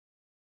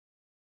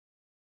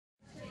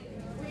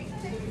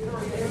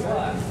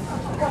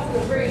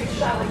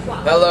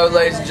Hello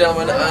ladies and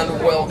gentlemen,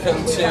 and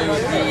welcome to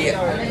the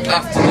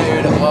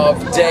afternoon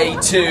of day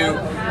 2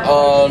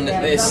 on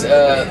this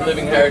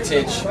Living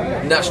Heritage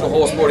National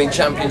Horseboarding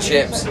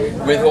Championships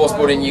with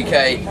Horseboarding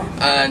UK,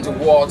 and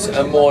what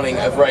a morning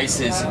of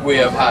races we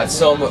have had.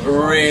 Some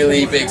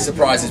really big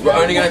surprises. We're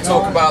only going to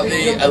talk about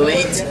the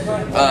elite,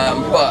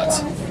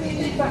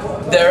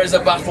 but there is a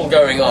battle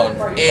going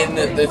on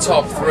in the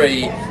top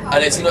 3,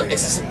 and it's a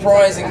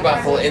surprising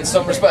battle in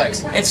some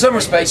respects. In some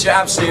respects, you're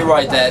absolutely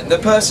right there.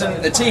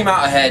 The team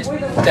out ahead,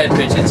 Dead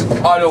Pigeons,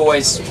 I'd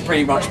always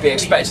pretty much be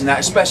expecting that,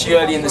 especially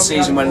early in the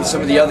season when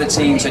some of the other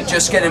teams are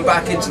just getting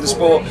back into the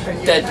sport.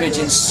 Dead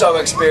Pigeons, so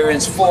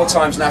experienced, 4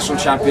 times national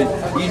champion,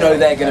 you know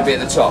they're going to be at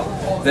the top.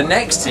 The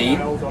next team,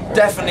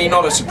 definitely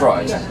not a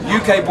surprise.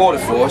 UK Border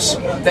Force,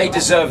 they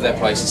deserve their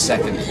place in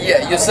second.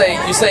 Yeah, you're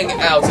saying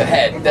out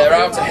ahead. They're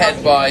out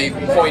ahead by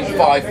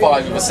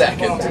 0.55 of a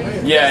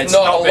second. Yeah, it's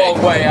not a big.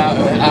 long way out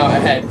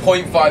ahead.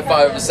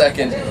 0.55 of a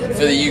second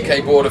for the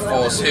UK Border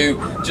Force, who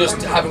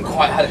just haven't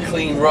quite had a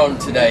clean run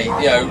today,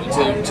 you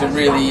know, to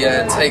really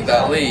take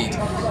that lead.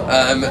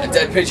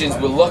 Dead Pigeons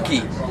were lucky,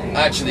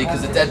 actually,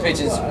 because the Dead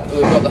Pigeons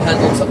got the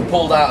handle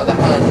pulled out of the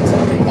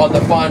hand on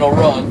the final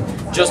run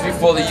just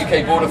before the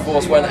UK Border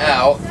Force went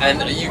out,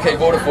 and the UK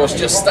Border Force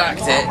just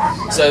stacked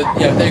it, so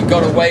you know they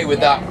got away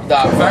with that.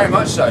 Very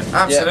much so,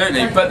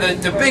 absolutely. Yeah.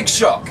 But the big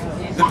shock,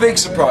 the big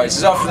surprise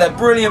is after their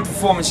brilliant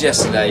performance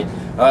yesterday,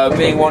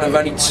 being one of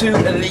only 2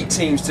 elite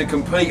teams to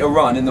complete a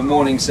run in the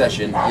morning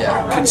session,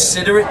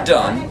 Consider It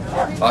Done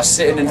are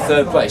sitting in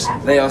 3rd place.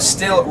 They are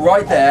still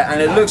right there,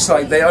 and it looks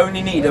like they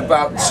only need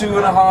about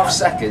 2.5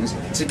 seconds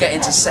to get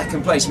into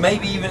 2nd place,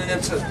 maybe even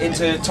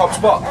into top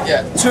spot.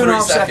 Yeah,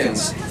 2.5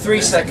 seconds.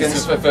 3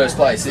 seconds for 1st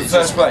place.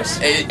 First place.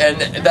 And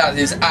that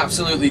is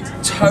absolutely,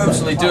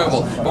 totally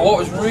doable. But what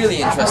was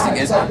really interesting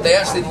is they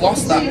actually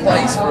lost that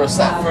place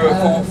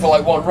for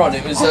like 1 run.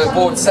 It was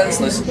Board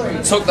Senseless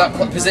took that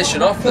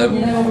position off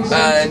them,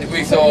 and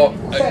we thought,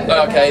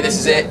 okay, this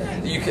is it.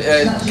 You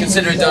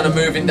Consider It Done are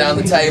moving down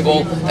the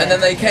table, and then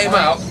they came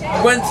out,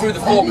 went through the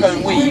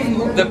 4-cone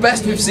weave, the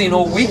best we've seen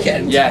all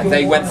weekend. Yeah,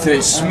 they went through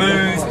it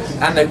smooth,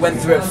 and they went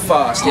through it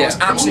fast. Yeah. It was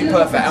absolutely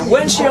perfect. And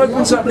when she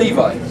opens up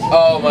Levi,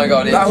 oh my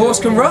god, that horse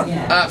can run.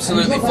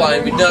 Absolutely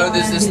flying. We know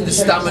there's the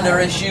stamina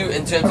issue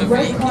in terms of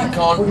he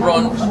can't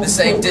run the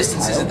same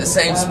distances at the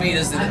same speed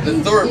as the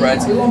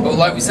thoroughbreds, but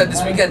like we said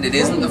this weekend, it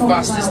isn't the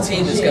fastest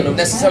team that's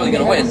necessarily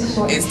going to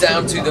win. It's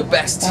down to the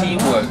best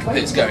teamwork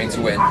that's going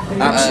to win.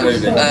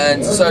 Absolutely.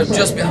 And so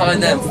just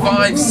behind them,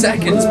 5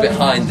 seconds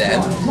behind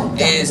them,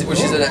 which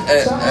is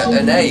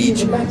an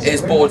age,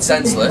 is Board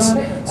Senseless.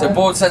 So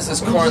Board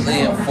Senseless currently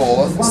in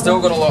 4th,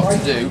 still got a lot to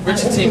do.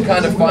 Richard Team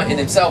kind of fighting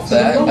himself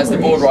there as the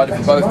board rider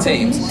for both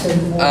teams.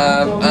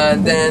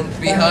 And then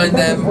behind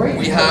them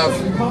we have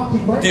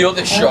the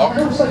other shock,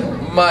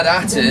 Mad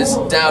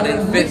Atters, down in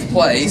 5th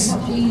place,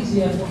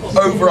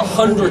 over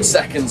 100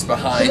 seconds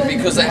behind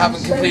because they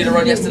haven't completed a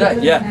run yesterday.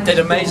 Yeah, did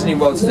amazingly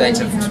well today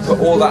to put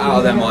all that out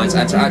of their minds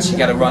and to actually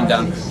get a run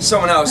down.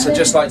 Someone else I'd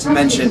just like to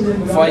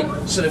mention, if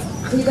I sort of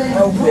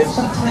help him.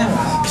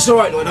 It's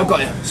alright, Lloyd, I've got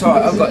you. It's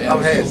alright, I've got you.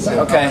 I'm here.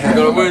 Okay. I've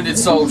got a wounded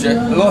soldier.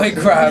 Lloyd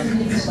Crab,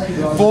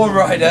 board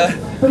rider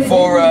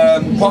for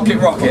Pocket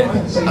Rocket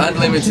and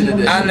limited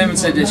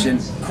edition.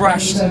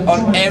 Crashed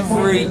on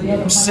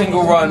every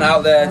single run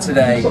out there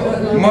today.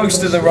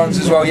 Most of the runs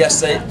as well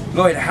yesterday.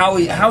 Lloyd, how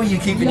are you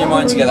keeping your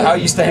mind together? How are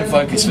you staying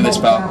focused for this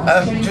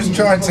bout? Just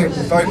trying to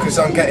focus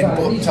on getting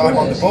time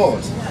on the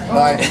board.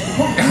 Like,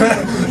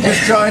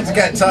 just trying to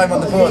get time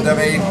on the board. I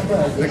mean,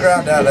 the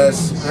ground out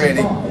there's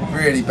really,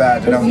 really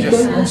bad, and I'm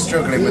just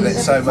struggling with it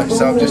so much.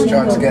 So I'm just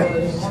trying to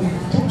get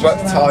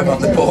time on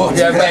the board.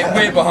 Yeah, mate,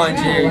 we're behind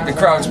you. The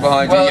crowd's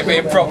behind you. You're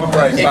being proper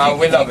brave, pal.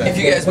 We love it. If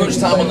you get as much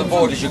time on the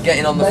board as you're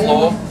getting on the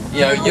floor,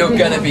 you know you're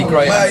going to be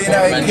great. Well, you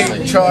know,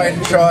 keep try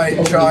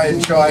again.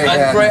 And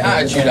great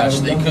attitude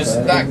actually, because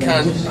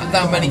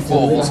that many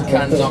falls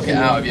can knock it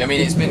out of you. I mean,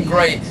 it's been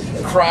great,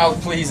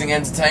 crowd-pleasing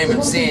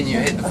entertainment seeing you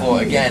hit the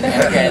floor again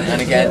and again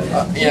and again.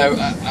 You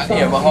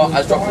know, my heart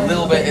has dropped a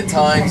little bit at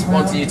times,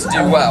 wanting you to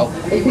do well.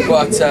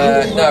 But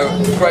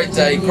no, great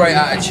day, great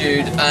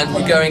attitude, and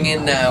we're going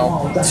in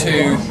now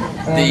to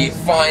the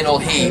final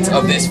heat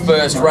of this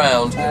 1st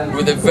round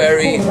with a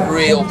very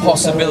real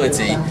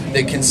possibility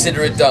that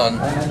Consider It Done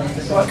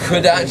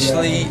could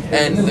actually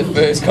end the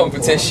 1st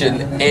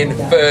competition in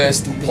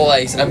 1st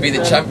place and be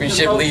the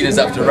championship leaders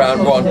after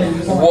round 1.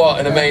 What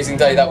an amazing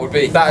day that would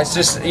be. That is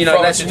just, you know,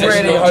 let's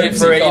really hope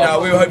for it. You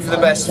know, we hope for the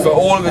best for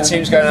all of the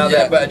teams going out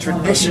there, but a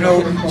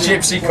traditional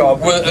gypsy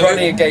cob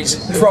running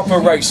against proper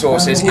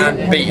racehorses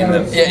and beating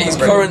them. Yeah, he's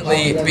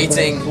currently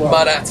beating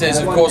Mad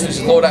Atters, of course, which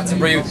is Lord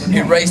Atterbury,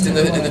 who raced in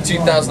the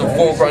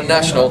 2004 Grand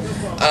National,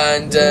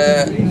 and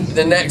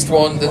the next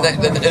one,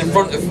 in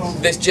front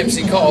of this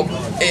gypsy cob,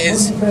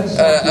 is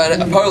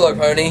a polo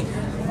pony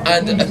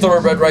and a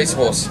thoroughbred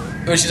racehorse,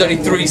 which is only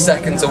 3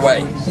 seconds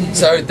away.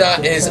 So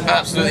that is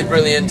absolutely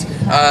brilliant.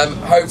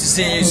 Hope to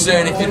see you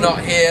soon. If you're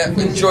not here,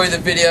 enjoy the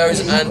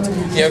videos,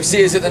 and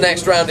see us at the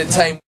next round in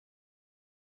Tame.